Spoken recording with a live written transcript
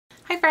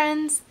Hi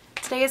friends!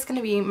 Today is going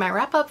to be my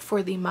wrap up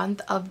for the month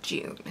of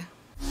June.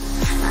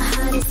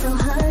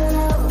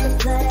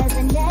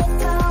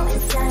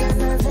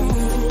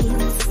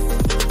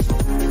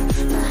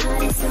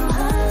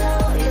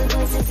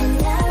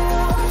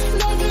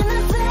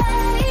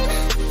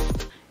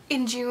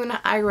 In June,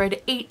 I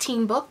read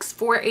 18 books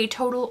for a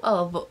total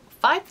of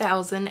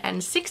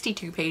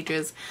 5,062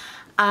 pages.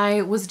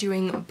 I was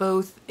doing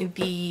both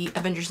the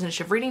Avengers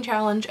Initiative Reading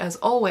Challenge, as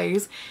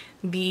always,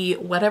 the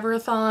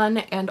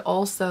Writeathon, and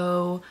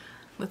also,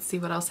 let's see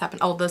what else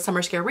happened. Oh, the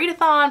Summer Scare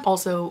Readathon,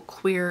 also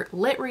Queer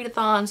Lit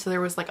Readathon. So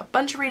there was like a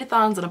bunch of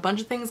readathons and a bunch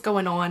of things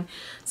going on.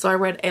 So I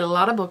read a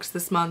lot of books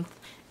this month.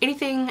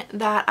 Anything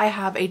that I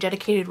have a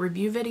dedicated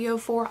review video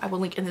for, I will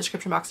link in the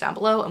description box down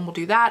below, and we'll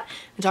do that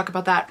and talk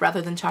about that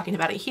rather than talking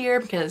about it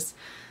here because,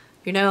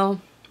 you know,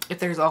 if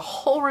there's a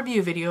whole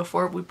review video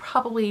for it, we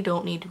probably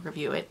don't need to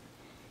review it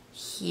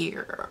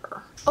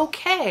here.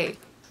 Okay,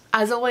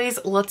 as always,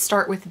 let's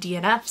start with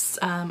DNFs.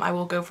 I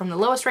will go from the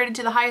lowest rated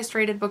to the highest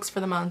rated books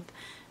for the month,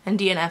 and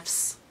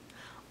DNFs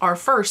are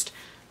first.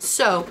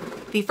 So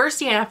the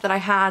first DNF that I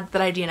had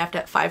that I DNF'd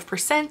at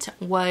 5%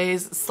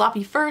 was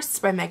Sloppy Firsts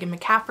by Megan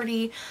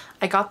McCafferty.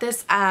 I got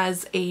this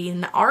as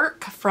an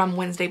ARC from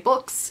Wednesday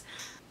Books.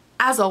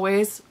 As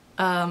always,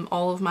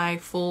 all of my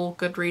full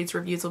Goodreads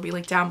reviews will be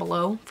linked down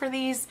below for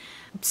these.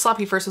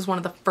 Sloppy First was one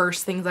of the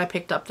first things I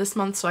picked up this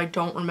month, so I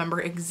don't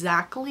remember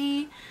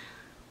exactly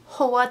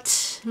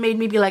what made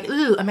me be like,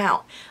 ooh, I'm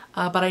out.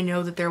 But I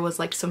know that there was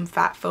like some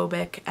fat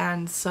phobic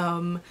and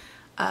some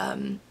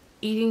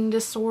eating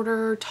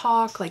disorder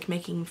talk, like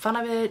making fun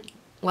of it,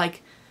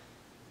 like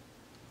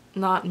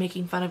not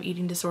making fun of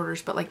eating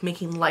disorders, but like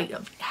making light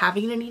of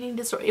having an eating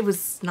disorder. It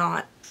was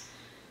not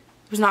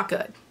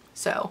good.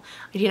 So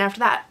I DNF'd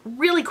that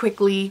really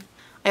quickly.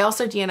 I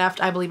also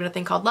DNF'd I Believe in a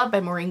Thing Called Love by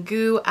Maureen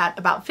Gu at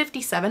about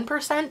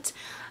 57%.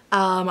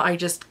 I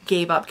just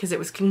gave up because it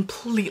was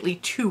completely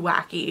too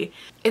wacky.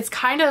 It's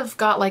kind of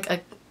got like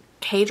a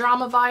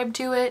K-drama vibe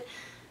to it,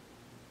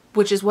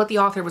 which is what the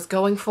author was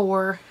going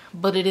for,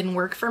 but it didn't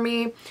work for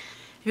me.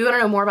 If you want to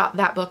know more about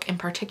that book in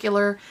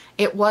particular,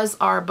 it was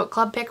our book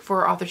club pick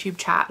for Authortube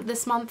Chat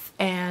this month,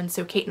 and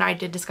so Kate and I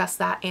did discuss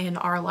that in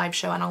our live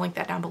show, and I'll link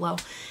that down below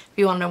if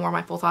you want to know more of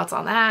my full thoughts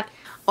on that.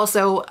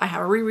 Also, I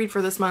have a reread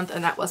for this month,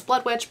 and that was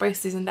Blood Witch by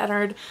Susan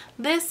Dennard.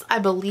 This, I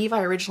believe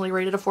I originally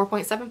rated a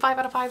 4.75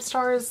 out of 5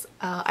 stars.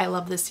 I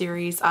love this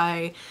series.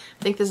 I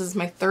think this is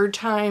my third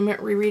time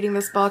rereading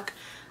this book.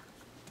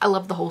 I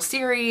love the whole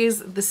series.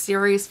 The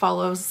series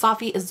follows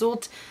Safi,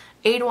 Azult,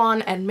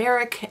 Adwan, and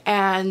Merrick,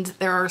 and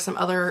there are some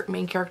other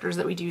main characters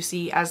that we do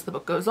see as the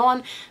book goes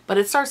on, but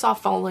it starts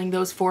off following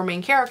those 4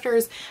 main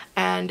characters,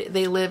 and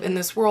they live in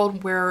this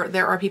world where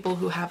there are people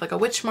who have like a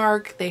witch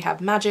mark, they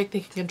have magic, they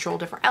can control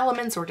different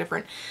elements or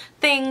different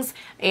things,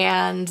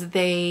 and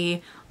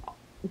they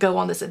go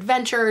on this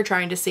adventure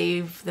trying to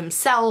save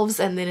themselves,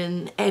 and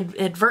then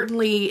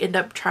inadvertently end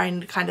up trying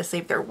to kind of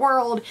save their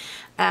world,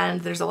 and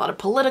there's a lot of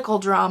political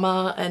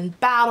drama and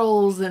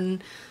battles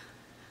and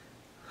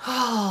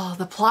oh,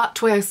 the plot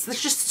twists. There's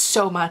just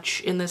so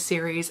much in this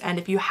series, and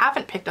if you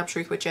haven't picked up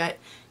Shriek Witch yet,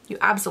 you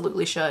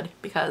absolutely should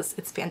because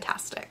it's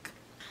fantastic.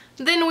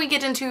 Then we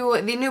get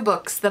into the new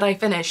books that I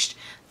finished.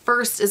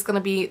 First is going to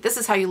be This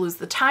Is How You Lose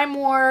the Time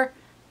War.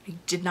 I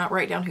did not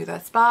write down who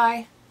that's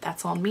by.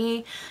 That's on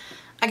me.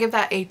 I give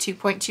that a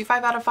 2.25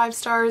 out of 5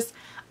 stars.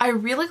 I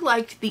really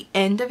liked the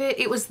end of it.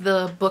 It was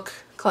the book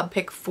club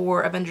pick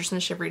for Avengers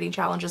Initiative Reading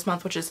Challenge this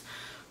month, which is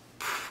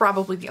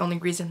probably the only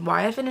reason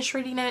why I finished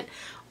reading it.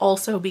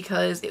 Also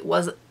because it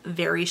was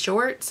very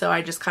short, so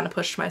I just kind of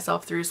pushed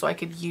myself through so I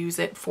could use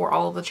it for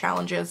all of the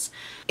challenges.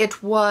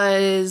 It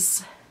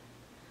was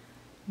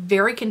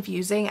very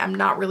confusing. I'm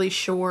not really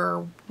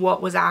sure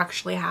what was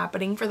actually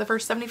happening for the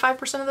first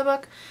 75% of the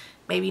book.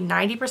 Maybe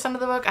 90% of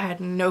the book. I had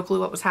no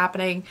clue what was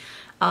happening,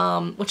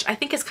 which I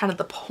think is kind of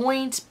the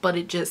point, but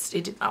it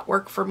did not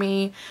work for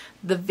me.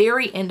 The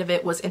very end of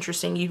it was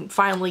interesting. You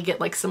finally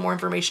get like some more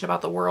information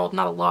about the world,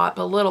 not a lot,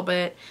 but a little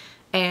bit,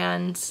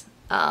 and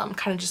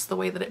kind of just the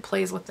way that it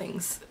plays with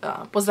things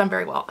was done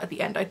very well at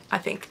the end, I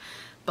think.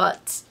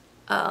 But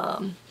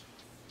the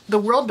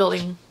world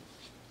building,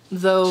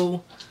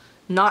 though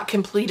not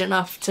complete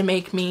enough to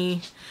make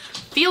me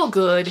feel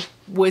good,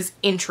 was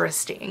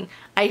interesting.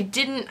 I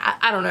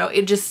don't know,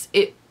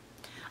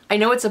 I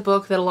know it's a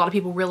book that a lot of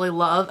people really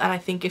love, and I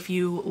think if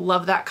you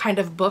love that kind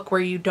of book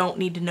where you don't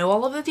need to know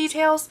all of the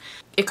details,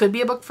 it could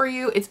be a book for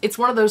you. It's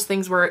one of those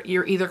things where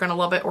you're either gonna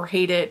love it or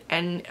hate it,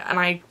 and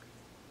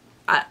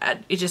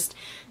it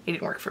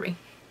didn't work for me.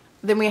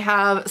 Then we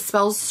have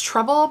Spells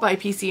Trouble by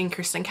PC and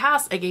Kirsten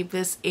Cass. I gave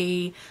this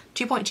a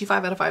 2.25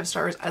 out of 5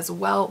 stars as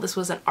well. This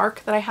was an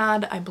ARC that I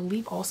had, I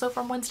believe also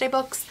from Wednesday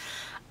Books.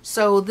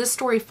 So this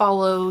story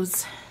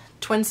follows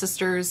twin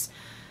sisters,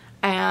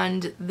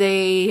 and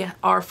they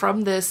are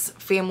from this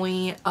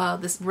family,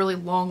 this really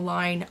long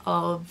line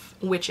of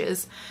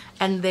witches,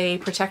 and they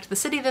protect the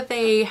city that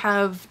they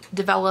have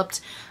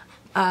developed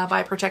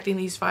by protecting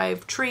these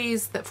 5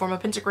 trees that form a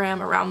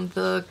pentagram around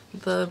the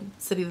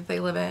city that they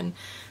live in.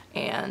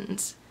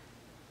 And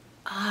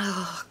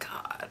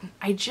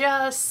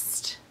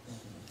here's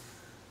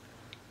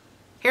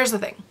the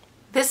thing.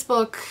 This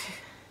book,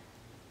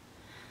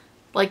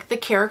 like, the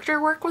character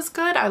work was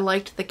good. I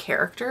liked the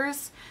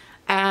characters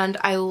and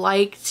I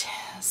liked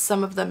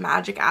some of the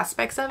magic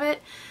aspects of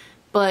it,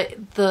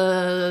 but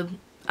the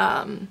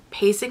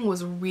pacing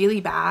was really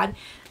bad,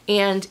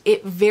 and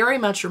it very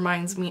much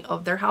reminds me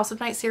of their House of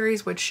Night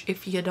series, which,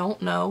 if you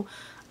don't know,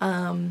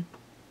 the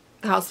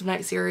House of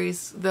Night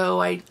series,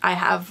 though I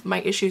have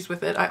my issues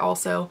with it, I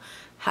also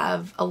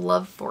have a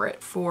love for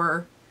it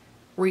for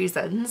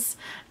reasons,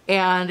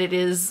 and it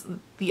is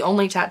the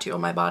only tattoo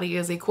on my body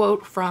is a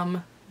quote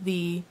from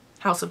the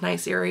House of Night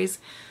series.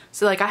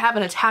 So like I have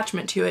an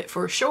attachment to it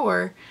for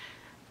sure,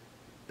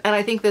 and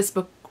I think this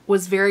book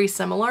was very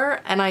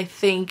similar, and I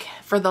think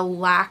for the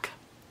lack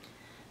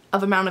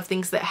of amount of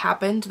things that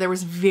happened, there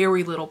was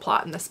very little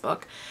plot in this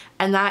book.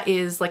 And that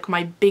is like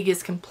my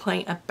biggest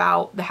complaint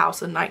about the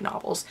House of Night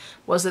novels,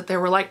 was that there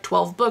were like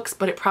 12 books,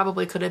 but it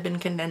probably could have been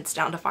condensed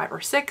down to 5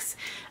 or 6,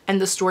 and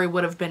the story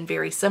would have been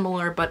very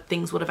similar, but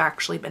things would have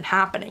actually been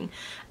happening.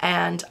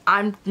 And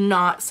I'm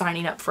not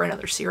signing up for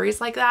another series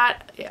like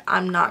that.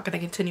 I'm not going to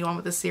continue on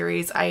with the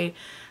series.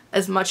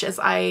 As much as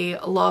I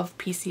love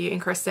PC and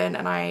Kristen,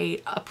 and I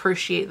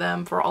appreciate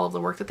them for all of the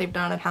work that they've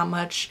done and how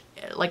much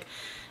like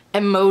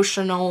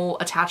emotional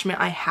attachment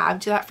I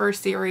have to that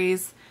first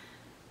series,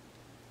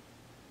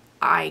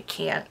 I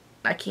can't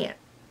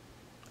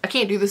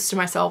do this to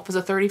myself as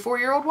a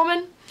 34-year-old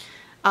woman.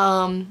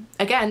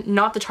 Again,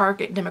 not the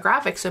target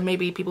demographic, so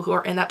maybe people who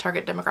are in that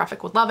target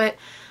demographic would love it,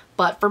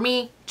 but for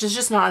me,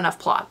 just not enough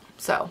plot.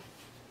 So,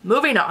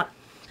 moving on.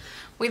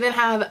 We then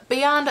have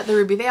Beyond the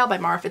Ruby Veil by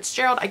Mara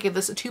Fitzgerald. I gave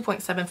this a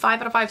 2.75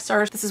 out of 5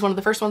 stars. This is one of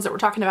the first ones that we're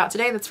talking about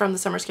today that's from the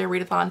Summer Scare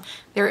Readathon.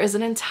 There is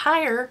an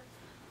entire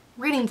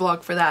reading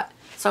vlog for that,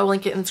 so I will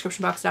link it in the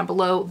description box down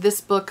below.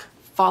 This book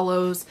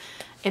follows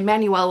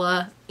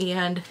Emanuela,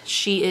 and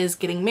she is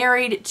getting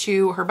married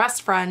to her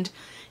best friend.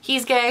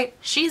 He's gay,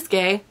 she's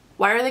gay.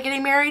 Why are they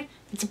getting married?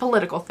 It's a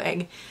political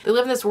thing. They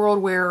live in this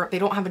world where they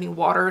don't have any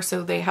water,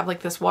 so they have like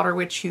this water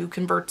witch who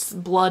converts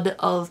blood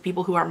of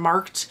people who are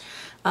marked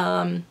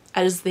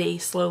as they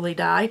slowly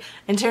die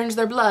and turns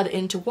their blood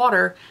into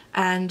water,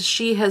 and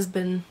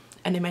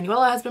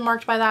Emanuela has been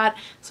marked by that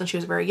since she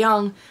was very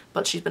young,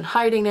 but she's been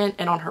hiding it,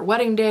 and on her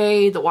wedding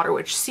day the water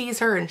witch sees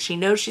her and she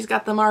knows she's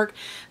got the mark,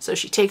 so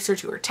she takes her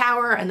to her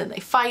tower, and then they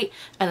fight,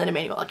 and then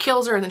Emanuela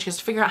kills her, and then she has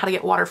to figure out how to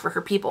get water for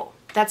her people.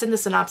 That's in the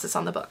synopsis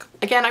on the book.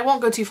 Again, I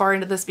won't go too far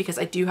into this because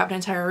I do have an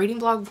entire reading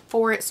blog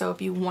for it, so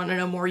if you want to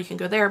know more you can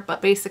go there,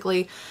 but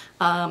basically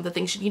the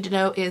things you need to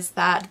know is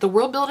that the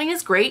world building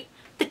is great,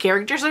 the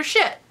characters are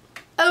shit.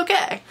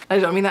 Okay. I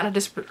don't mean that in a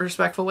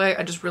disrespectful way,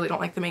 I just really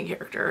don't like the main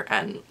character,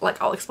 and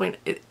like I'll explain,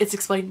 it's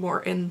explained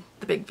more in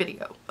the big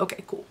video.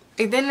 Okay, cool.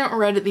 I then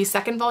read the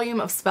second volume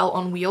of Spell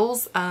on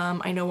Wheels.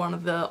 I know one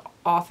of the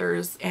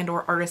authors and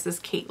or artists is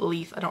Kate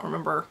Leith, I don't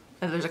remember,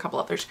 and there's a couple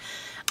others.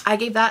 I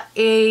gave that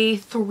a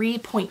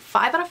 3.5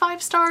 out of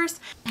 5 stars.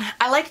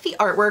 I like the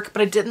artwork,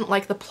 but I didn't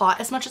like the plot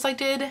as much as I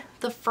did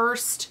the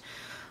first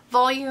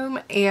volume,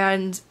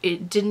 and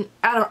it didn't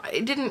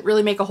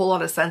really make a whole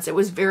lot of sense. It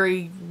was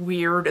very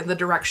weird in the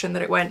direction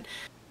that it went,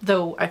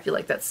 though I feel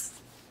like that's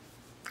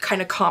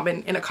kind of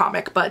common in a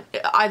comic, but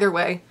either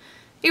way,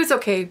 it was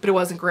okay, but it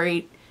wasn't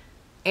great,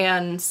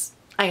 and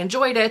I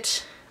enjoyed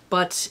it,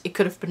 but it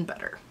could have been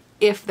better.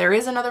 If there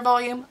is another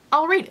volume,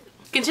 I'll read it.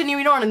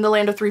 Continuing on in the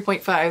land of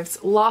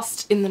 3.5s,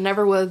 Lost in the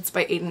Neverwoods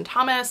by Aiden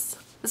Thomas.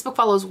 This book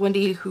follows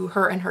Wendy, who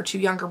her and her 2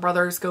 younger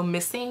brothers go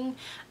missing,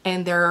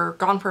 and they're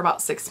gone for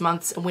about 6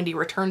 months, and Wendy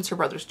returns, her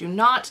brothers do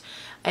not,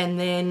 and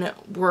then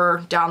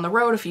we're down the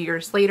road a few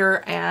years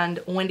later, and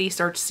Wendy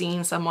starts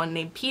seeing someone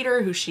named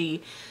Peter, who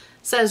she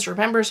says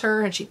remembers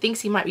her, and she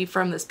thinks he might be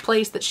from this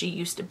place that she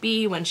used to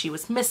be when she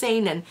was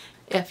missing, and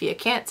if you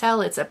can't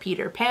tell, it's a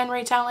Peter Pan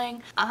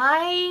retelling.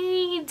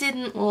 I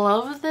didn't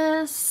love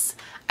this.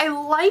 I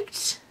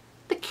liked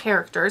the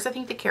characters. I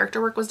think the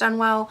character work was done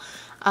well.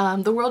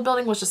 The world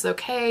building was just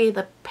okay.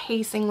 The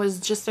pacing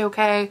was just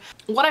okay.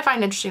 What I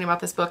find interesting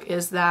about this book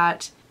is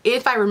that,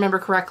 if I remember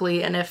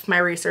correctly, and if my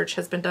research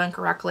has been done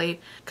correctly,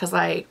 because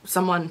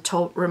someone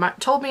told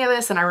me of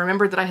this and I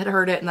remembered that I had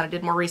heard it and then I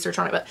did more research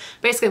on it, but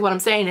basically what I'm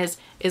saying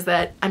is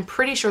that I'm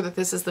pretty sure that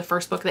this is the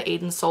first book that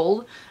Aiden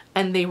sold,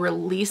 and they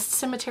released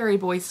Cemetery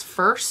Boys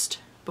first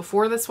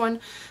before this one.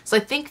 So I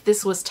think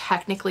this was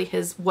technically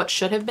what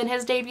should have been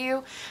his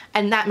debut,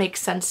 and that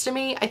makes sense to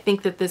me. I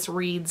think that this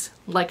reads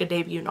like a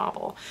debut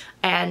novel,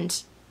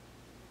 and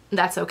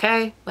that's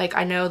okay. Like,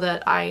 I know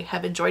that I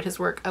have enjoyed his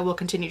work. I will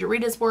continue to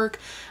read his work.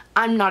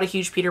 I'm not a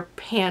huge Peter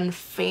Pan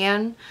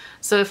fan,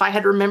 so if I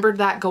had remembered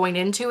that going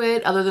into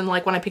it, other than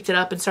like when I picked it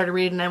up and started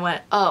reading and I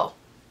went, oh,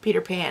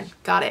 Peter Pan,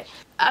 got it.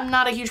 I'm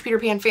not a huge Peter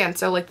Pan fan,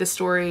 so like this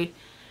story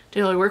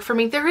didn't really work for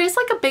me. There is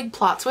like a big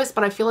plot twist,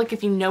 but I feel like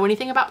if you know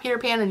anything about Peter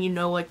Pan and you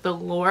know like the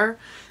lore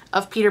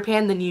of Peter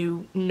Pan, then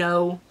you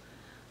know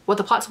what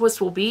the plot twist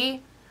will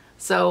be.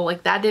 So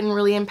like that didn't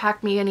really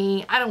impact me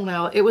any. I don't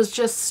know. It was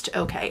just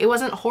okay. It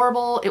wasn't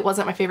horrible. It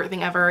wasn't my favorite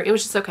thing ever. It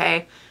was just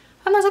okay.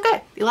 and that's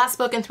okay. The last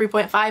book in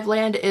 3.5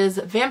 land is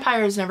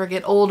Vampires Never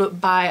Get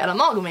Old by an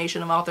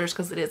amalgamation of authors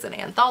because it is an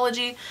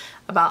anthology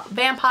about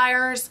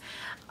vampires.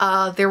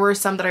 There were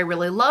some that I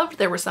really loved.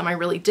 There were some I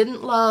really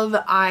didn't love.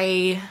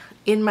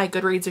 In my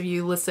Goodreads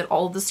review, listed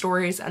all of the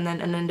stories and then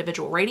an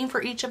individual rating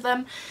for each of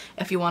them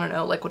if you want to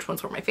know like which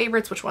ones were my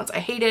favorites, which ones I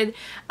hated.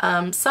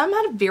 Some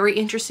had very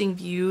interesting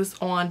views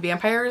on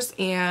vampires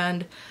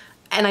and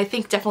I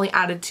think definitely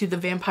added to the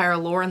vampire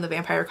lore and the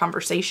vampire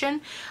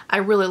conversation. I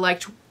really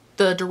liked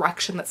the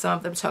direction that some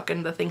of them took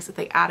and the things that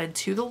they added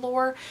to the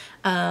lore.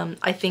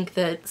 I think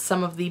that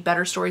some of the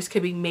better stories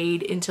could be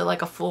made into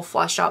like a full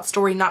fleshed out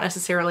story, not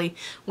necessarily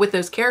with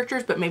those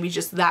characters, but maybe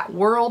just that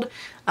world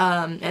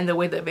and the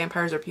way that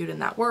vampires are viewed in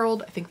that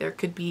world. I think there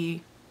could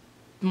be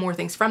more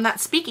things from that.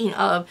 Speaking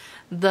of,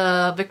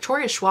 the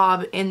Victoria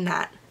Schwab in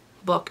that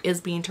book is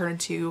being turned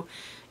into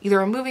either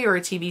a movie or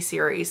a TV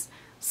series.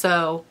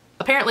 So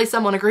apparently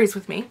someone agrees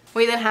with me.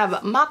 We then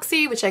have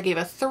Moxie, which I gave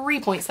a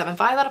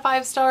 3.75 out of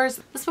 5 stars.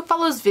 This book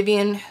follows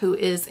Vivian, who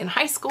is in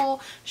high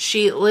school.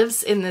 She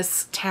lives in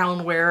this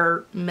town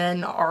where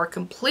men are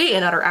complete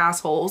and utter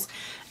assholes,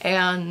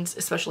 and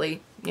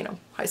especially, you know,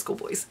 high school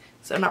boys.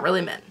 So not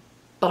really men,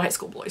 but high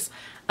school boys.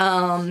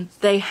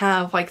 They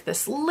have like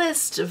this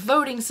list of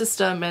voting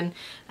system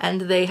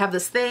and they have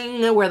this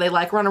thing where they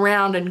like run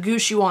around and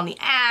goose you on the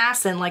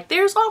ass, and like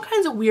there's all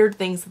kinds of weird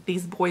things that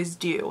these boys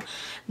do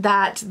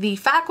that the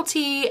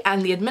faculty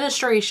and the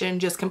administration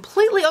just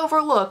completely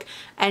overlook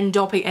and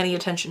don't pay any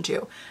attention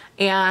to.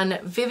 And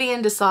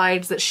Vivian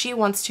decides that she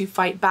wants to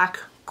fight back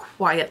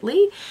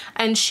quietly,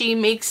 and she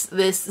makes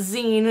this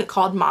zine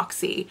called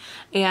Moxie,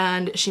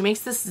 and she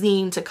makes this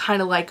zine to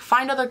kind of like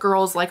find other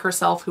girls like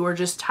herself who are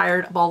just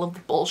tired of all of the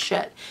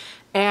bullshit,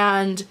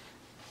 and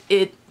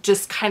it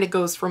just kind of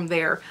goes from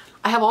there.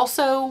 I have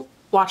also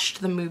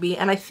watched the movie,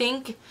 and I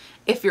think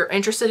if you're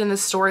interested in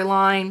this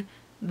storyline,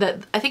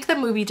 I think the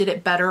movie did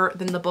it better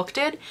than the book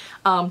did,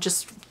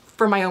 just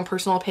for my own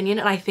personal opinion.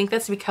 And I think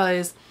that's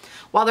because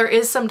while there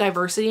is some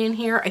diversity in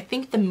here, I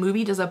think the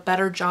movie does a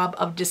better job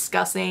of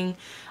discussing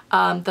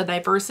the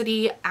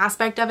diversity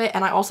aspect of it.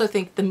 And I also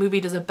think the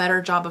movie does a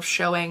better job of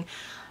showing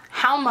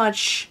how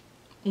much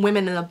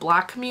women in the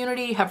Black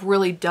community have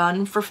really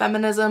done for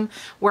feminism,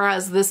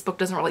 whereas this book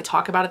doesn't really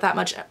talk about it that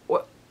much.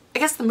 I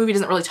guess the movie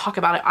doesn't really talk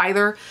about it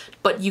either,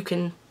 but you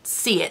can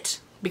see it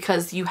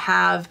because you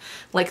have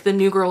like the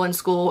new girl in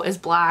school is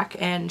Black,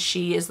 and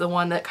she is the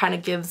one that kind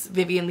of gives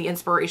Vivian the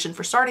inspiration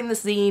for starting the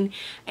zine,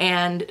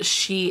 and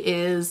she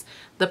is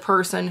the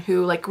person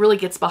who like really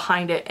gets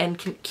behind it and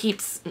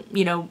keeps,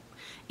 you know,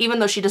 even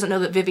though she doesn't know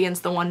that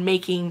Vivian's the one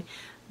making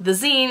the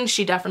zine,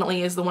 she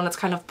definitely is the one that's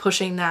kind of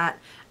pushing that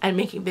and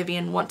making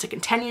Vivian want to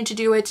continue to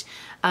do it.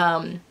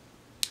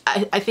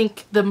 I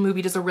think the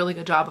movie does a really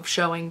good job of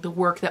showing the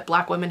work that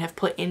Black women have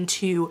put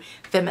into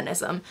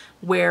feminism,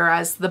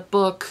 whereas the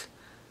book,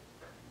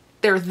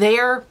 they're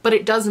there, but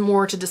it does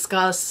more to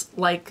discuss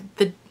like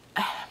the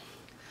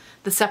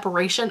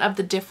separation of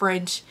the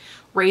different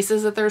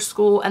races at their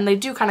school, and they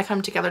do kind of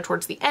come together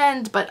towards the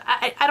end, but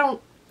I don't,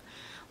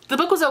 the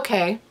book was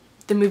okay.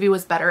 The movie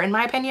was better in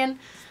my opinion,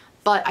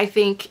 but I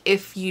think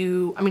if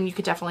you, I mean, you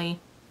could definitely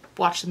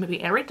watch the movie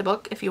and read the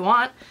book if you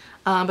want,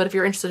 but if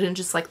you're interested in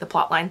just like the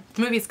plot line,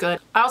 the movie's good.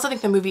 I also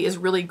think the movie is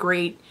really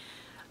great.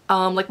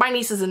 Like my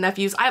nieces and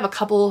nephews, I have a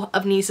couple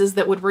of nieces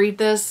that would read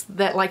this,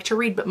 that like to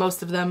read, but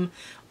most of them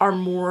are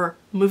more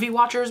movie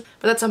watchers.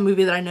 But that's a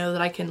movie that I know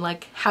that I can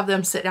like have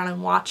them sit down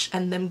and watch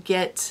and them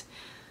get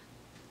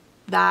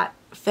that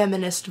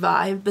feminist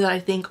vibe that I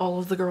think all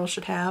of the girls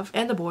should have,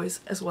 and the boys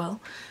as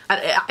well.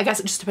 I guess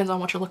it just depends on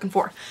what you're looking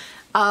for.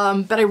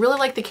 But I really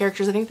like the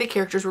characters. I think the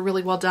characters were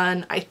really well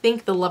done. I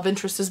think the love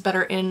interest is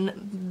better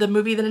in the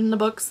movie than in the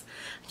books.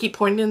 I keep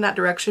pointing in that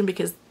direction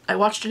because I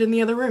watched it in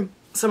the other room.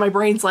 So my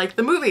brain's like,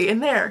 the movie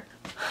in there.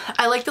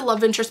 I like the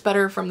love interest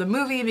better from the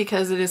movie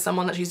because it is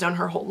someone that she's known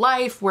her whole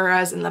life,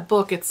 whereas in the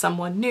book it's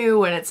someone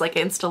new and it's like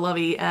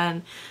insta-lovey,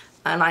 and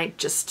I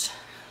just,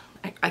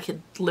 I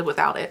could live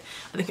without it.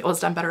 I think it was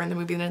done better in the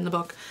movie than in the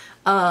book.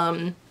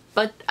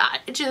 But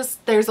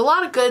there's a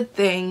lot of good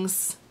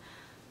things.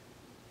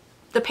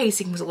 The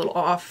pacing was a little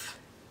off,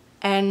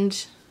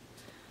 and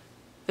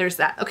there's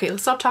that. Okay,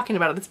 let's stop talking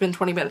about it. It's been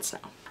 20 minutes now.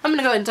 I'm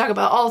gonna go ahead and talk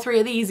about all 3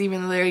 of these,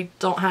 even though they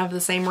don't have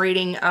the same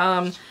rating.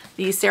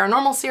 The Sarah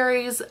Normal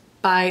series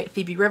by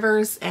Phoebe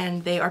Rivers,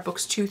 and they are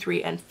books 2,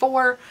 3, and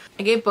 4.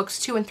 I gave books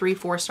 2 and 3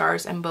 4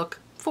 stars, and book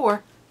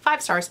 4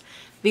 5 stars.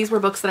 These were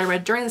books that I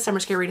read during the Summer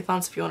Scare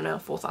Readathon, so if you want to know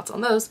full thoughts on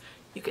those,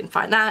 you can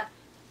find that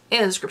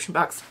in the description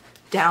box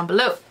down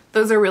below.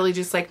 Those are really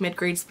just like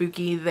mid-grade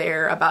spooky.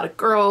 They're about a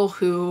girl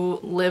who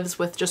lives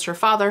with just her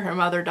father. Her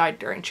mother died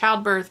during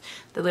childbirth.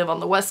 They live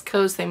on the West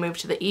Coast. They move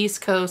to the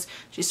East Coast.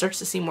 She starts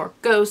to see more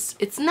ghosts.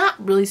 It's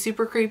not really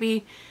super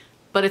creepy,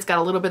 but it's got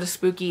a little bit of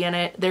spooky in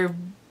it. They're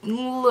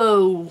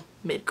low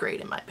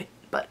mid-grade in my opinion,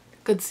 but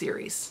good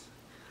series.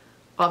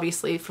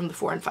 Obviously from the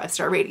 4 and 5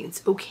 star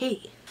ratings.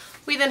 Okay.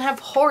 We then have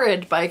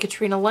Horrid by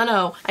Katrina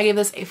Leno. I gave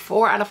this a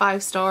 4 out of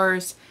 5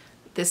 stars.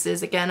 This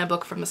is again a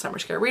book from the Summer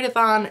Scare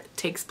Readathon. It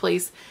takes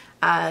place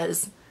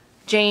as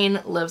Jane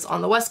lives on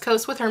the West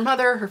Coast with her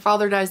mother. Her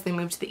father dies. They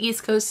move to the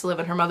East Coast to live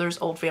in her mother's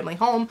old family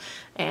home,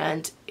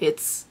 and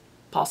it's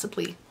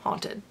possibly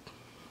haunted.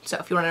 So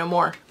if you want to know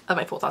more of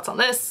my full thoughts on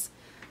this,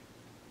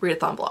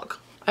 Readathon blog.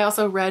 I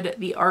also read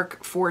the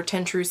arc for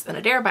 10 Truths and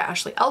a Dare by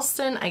Ashley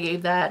Elston. I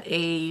gave that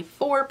a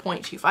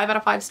 4.25 out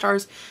of 5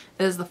 stars.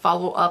 It is the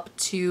follow-up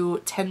to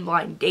 10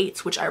 Blind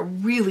Dates, which I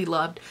really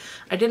loved.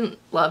 I didn't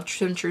love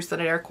 10 Truths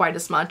and a Dare quite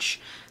as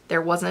much.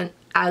 There wasn't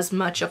as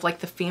much of like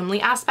the family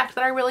aspect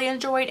that I really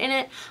enjoyed in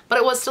it, but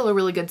it was still a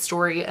really good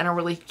story and a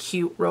really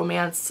cute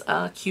romance,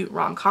 cute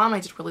rom-com. I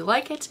just really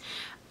like it.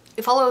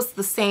 It follows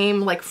the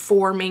same like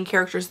 4 main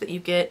characters that you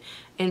get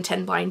in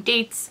 10 Blind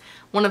Dates.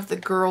 One of the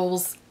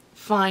girls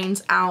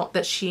finds out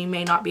that she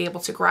may not be able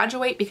to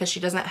graduate because she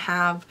doesn't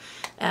have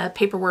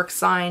paperwork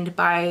signed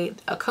by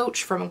a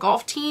coach from a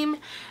golf team,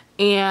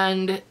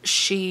 and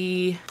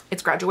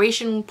it's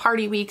graduation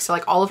party week, so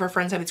like all of her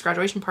friends have these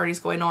graduation parties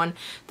going on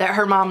that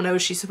her mom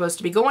knows she's supposed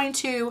to be going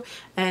to,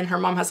 and her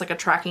mom has like a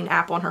tracking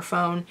app on her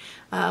phone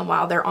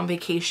while they're on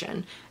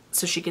vacation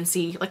so she can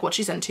see like what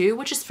she's into,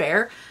 which is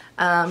fair,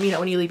 you know,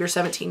 when you leave your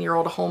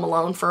 17-year-old home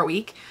alone for a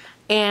week.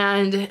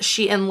 And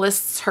she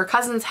enlists her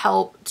cousin's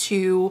help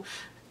to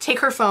take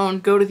her phone,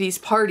 go to these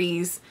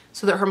parties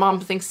so that her mom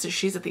thinks that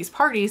she's at these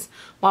parties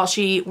while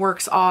she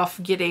works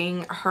off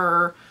getting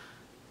her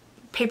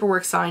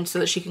paperwork signed so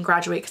that she can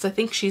graduate, because I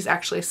think she's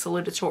actually a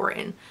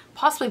salutatorian,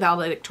 possibly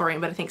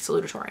valedictorian, but I think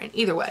salutatorian,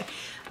 either way.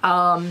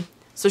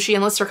 So she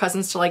enlists her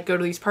cousins to like go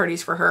to these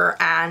parties for her,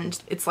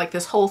 and it's like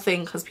this whole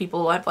thing because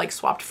people have like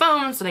swapped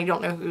phones and they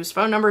don't know whose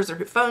phone numbers are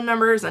whose phone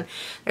numbers, and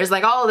there's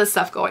like all of this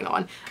stuff going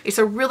on. It's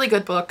a really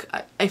good book.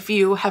 If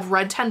you have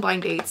read 10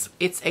 Blind Dates,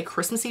 it's a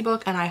Christmassy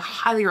book, and I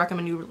highly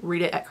recommend you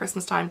read it at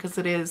Christmas time because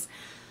it is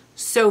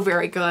so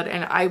very good,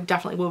 and I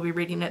definitely will be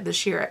reading it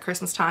this year at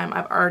Christmas time.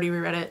 I've already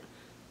reread it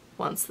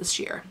once this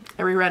year.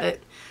 I reread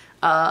it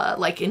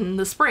like in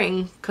the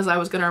spring because I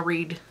was gonna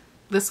read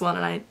this one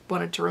and I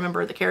wanted to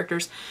remember the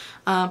characters,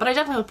 but I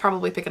definitely will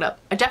probably pick it up.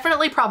 I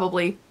definitely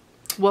probably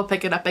will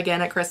pick it up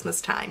again at Christmas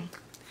time.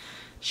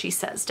 She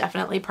says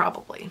definitely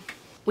probably.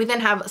 We then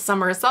have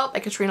Summer Assault by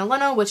Katrina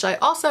Leno, which I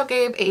also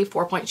gave a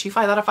 4.25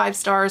 out of 5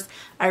 stars.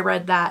 I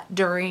read that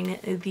during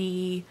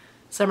the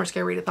Summer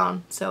Scare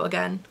Readathon, so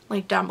again,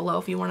 link down below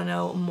if you want to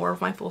know more of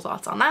my full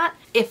thoughts on that.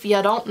 If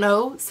you don't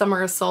know,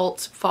 Summer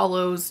Assault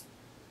follows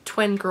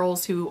twin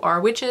girls who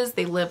are witches.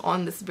 They live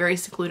on this very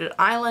secluded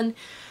island.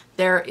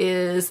 There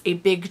is a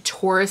big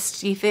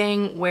touristy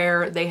thing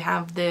where they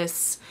have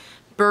this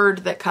bird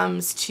that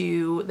comes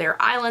to their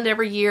island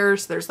every year.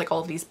 So there's like all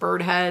of these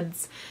bird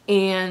heads,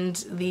 and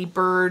the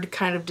bird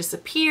kind of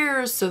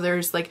disappears. So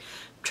there's like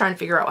trying to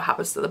figure out what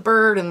happens to the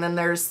bird. And then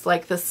there's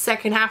like the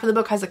second half of the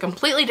book has a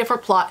completely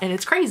different plot, and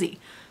it's crazy.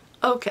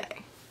 Okay.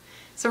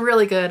 So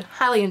really good.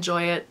 Highly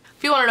enjoy it.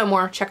 If you want to know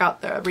more, check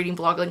out the reading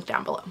blog link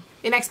down below.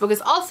 The next book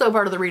is also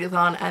part of the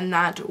readathon, and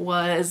that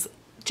was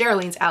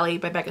Geraldine's Alley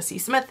by Becca C.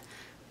 Smith.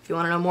 If you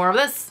want to know more of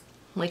this,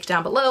 link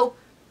down below.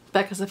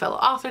 Becca's a fellow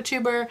author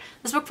tuber.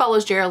 This book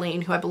follows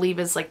Geraldine, who I believe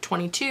is like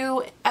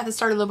 22 at the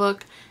start of the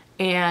book,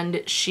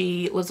 and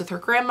she lives with her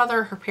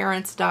grandmother. Her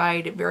parents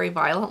died very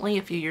violently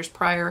a few years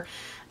prior,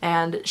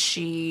 and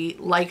she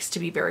likes to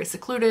be very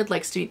secluded,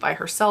 likes to be by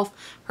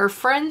herself. Her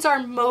friends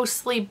are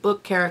mostly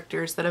book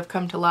characters that have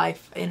come to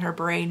life in her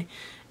brain,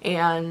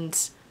 and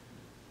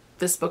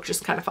this book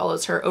just kind of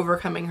follows her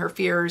overcoming her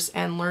fears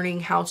and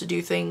learning how to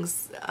do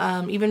things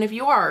even if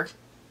you are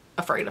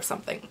afraid of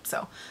something.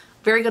 So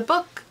very good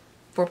book.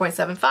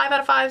 4.75 out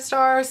of 5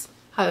 stars.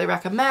 Highly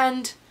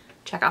recommend.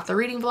 Check out the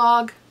reading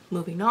blog.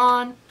 Moving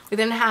on. We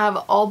then have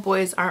All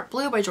Boys Aren't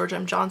Blue by George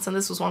M. Johnson.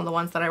 This was one of the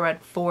ones that I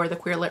read for the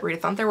Queer Lit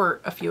Readathon. There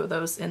were a few of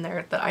those in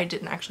there that I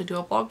didn't actually do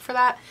a blog for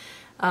that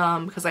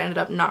because I ended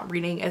up not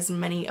reading as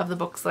many of the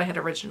books that I had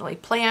originally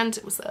planned.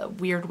 It was a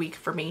weird week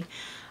for me.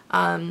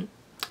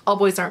 All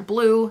Boys Aren't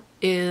Blue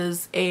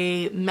is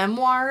a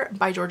memoir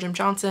by George M.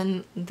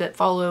 Johnson that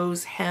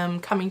follows him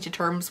coming to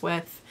terms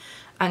with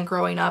and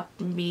growing up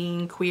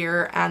being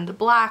queer and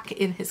Black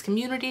in his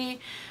community.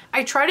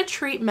 I try to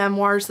treat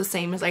memoirs the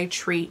same as I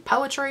treat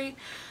poetry,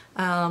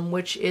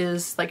 which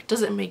is like,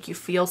 does it make you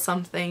feel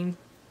something?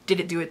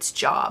 Did it do its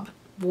job?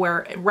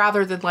 Where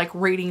rather than like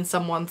rating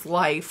someone's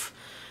life,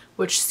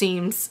 which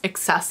seems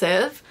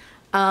excessive,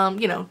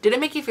 you know, did it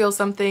make you feel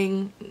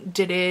something?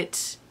 Did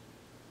it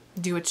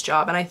do its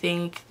job? And I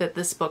think that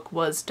this book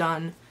was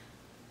done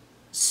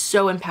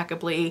so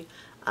impeccably.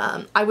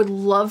 I would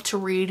love to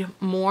read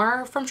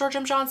more from George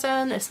M.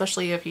 Johnson,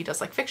 especially if he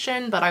does like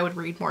fiction, but I would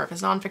read more of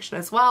his nonfiction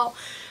as well.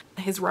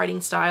 His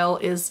writing style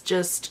is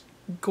just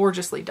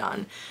gorgeously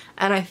done.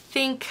 And I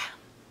think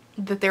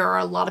that there are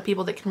a lot of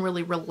people that can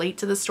really relate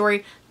to this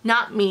story.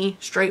 Not me,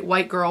 straight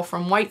white girl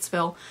from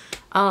Whitesville,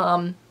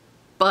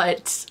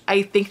 but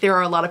I think there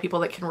are a lot of people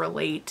that can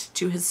relate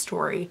to his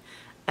story.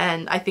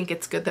 And I think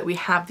it's good that we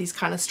have these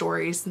kind of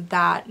stories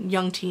that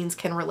young teens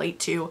can relate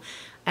to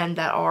and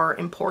that are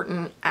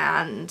important,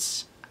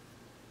 and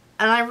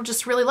I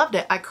just really loved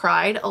it. I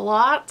cried a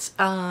lot.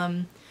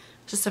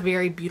 Just a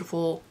very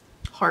beautiful,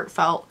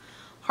 heartfelt,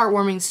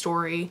 heartwarming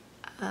story.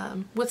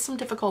 with some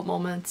difficult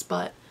moments,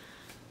 but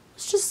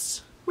it's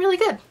just really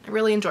good. I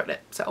really enjoyed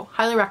it, so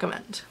highly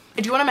recommend.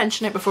 I do want to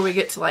mention it before we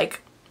get to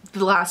like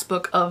the last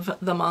book of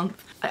the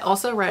month. I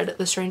also read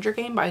The Stranger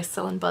Game by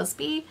Celine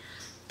Busby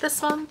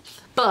this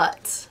month,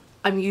 but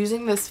I'm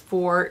using this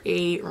for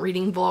a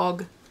reading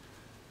vlog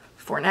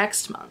for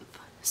next month.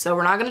 So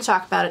we're not going to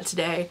talk about it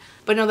today,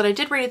 but know that I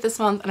did read it this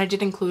month and I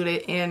did include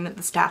it in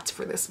the stats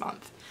for this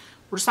month.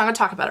 We're just not going to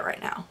talk about it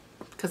right now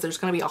because there's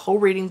going to be a whole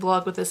reading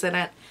vlog with this in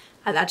it,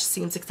 and that just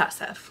seems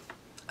excessive.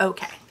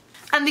 Okay.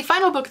 And the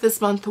final book this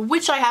month,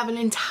 which I have an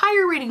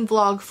entire reading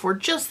vlog for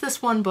just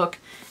this one book,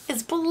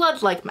 is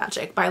Blood Like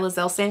Magic by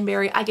Lizelle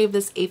Sandberry. I gave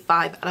this a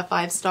 5 out of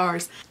 5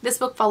 stars. This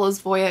book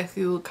follows Voya,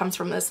 who comes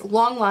from this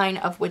long line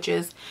of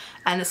witches,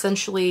 and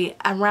essentially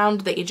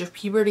around the age of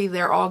puberty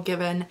they're all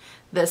given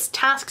this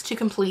task to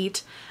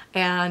complete,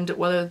 and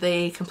whether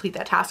they complete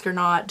that task or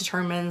not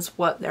determines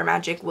what their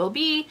magic will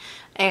be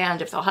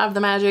and if they'll have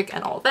the magic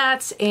and all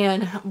that.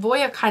 And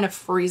Voya kind of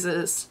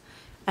freezes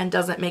and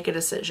doesn't make a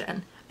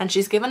decision, and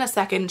she's given a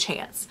second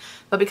chance.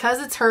 But because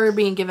it's her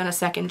being given a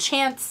second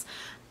chance,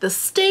 the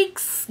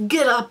stakes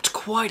get upped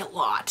quite a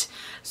lot.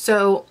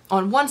 So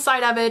on one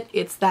side of it,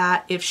 it's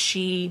that if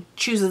she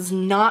chooses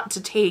not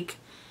to take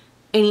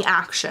any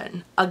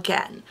action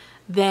again,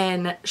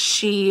 then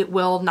she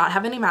will not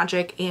have any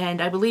magic,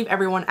 and I believe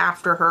everyone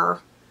after her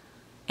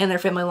in their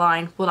family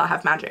line will not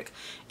have magic.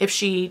 If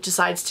she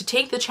decides to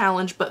take the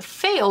challenge but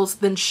fails,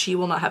 then she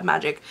will not have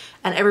magic,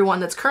 and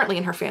everyone that's currently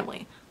in her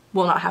family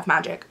will not have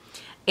magic.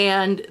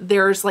 And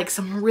there's like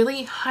some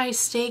really high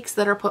stakes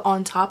that are put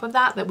on top of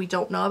that we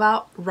don't know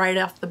about right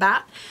off the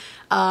bat.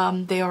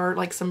 They are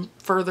like some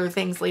further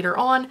things later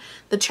on.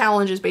 The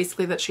challenge is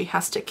basically that she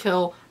has to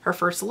kill her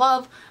first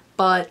love,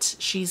 but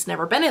she's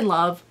never been in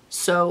love,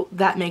 so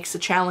that makes the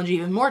challenge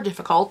even more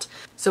difficult.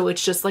 So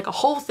it's just like a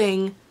whole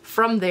thing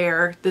from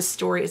there. This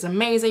story is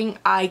amazing.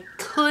 I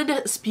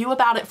could spew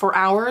about it for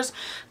hours,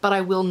 but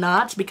I will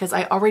not because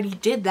I already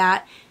did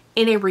that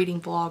in a reading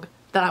vlog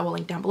that I will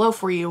link down below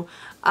for you.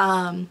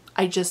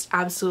 I just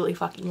absolutely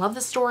fucking love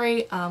this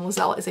story.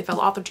 Lizelle is a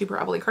fellow author tuber.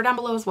 I will link her down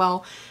below as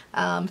well.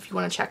 If you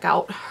want to check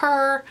out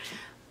her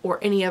or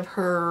any of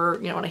her,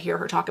 you know, want to hear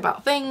her talk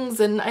about things,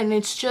 and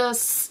it's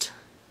just,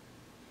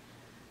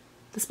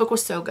 this book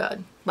was so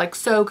good, like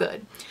so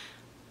good.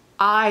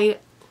 I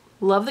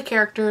love the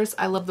characters.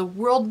 I love the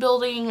world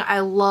building.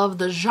 I love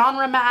the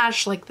genre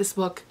mash. Like, this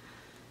book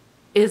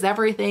is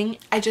everything.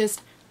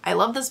 I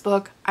love this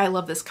book. I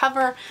love this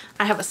cover.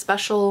 I have a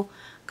special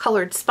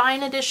colored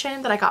spine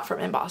edition that I got from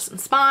Emboss and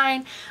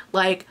Spine.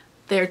 Like,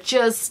 there's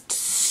just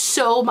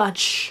so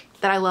much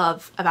that I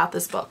love about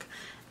this book,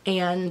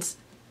 and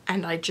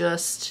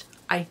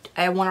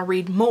I want to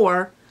read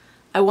more.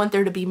 I want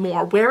there to be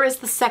more. Where is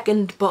the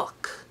second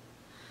book?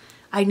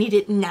 I need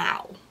it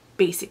now,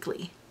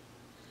 basically.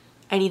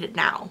 I need it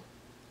now.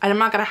 And I'm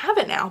not gonna have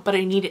it now, but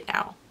I need it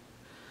now.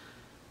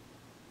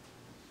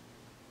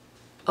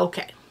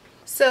 Okay.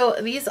 So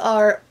these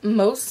are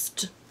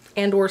most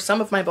and or some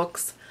of my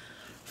books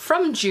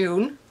from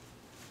June.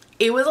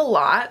 It was a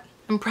lot.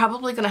 I'm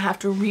probably gonna have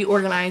to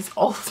reorganize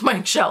all of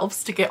my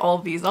shelves to get all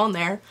of these on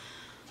there,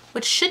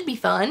 which should be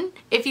fun.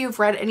 If you've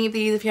read any of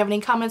these, if you have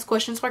any comments,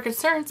 questions, or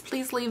concerns,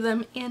 please leave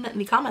them in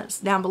the comments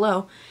down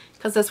below,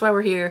 because that's why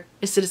we're here,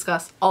 is to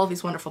discuss all of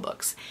these wonderful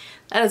books.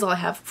 That is all I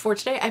have for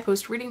today. I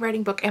post reading,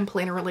 writing, book, and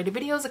planner related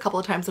videos a couple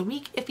of times a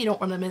week. If you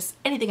don't want to miss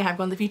anything I have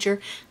going in the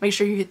future, make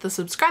sure you hit the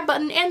subscribe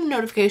button and the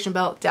notification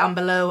bell down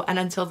below. And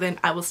until then,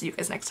 I will see you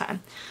guys next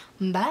time.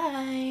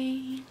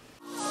 Bye!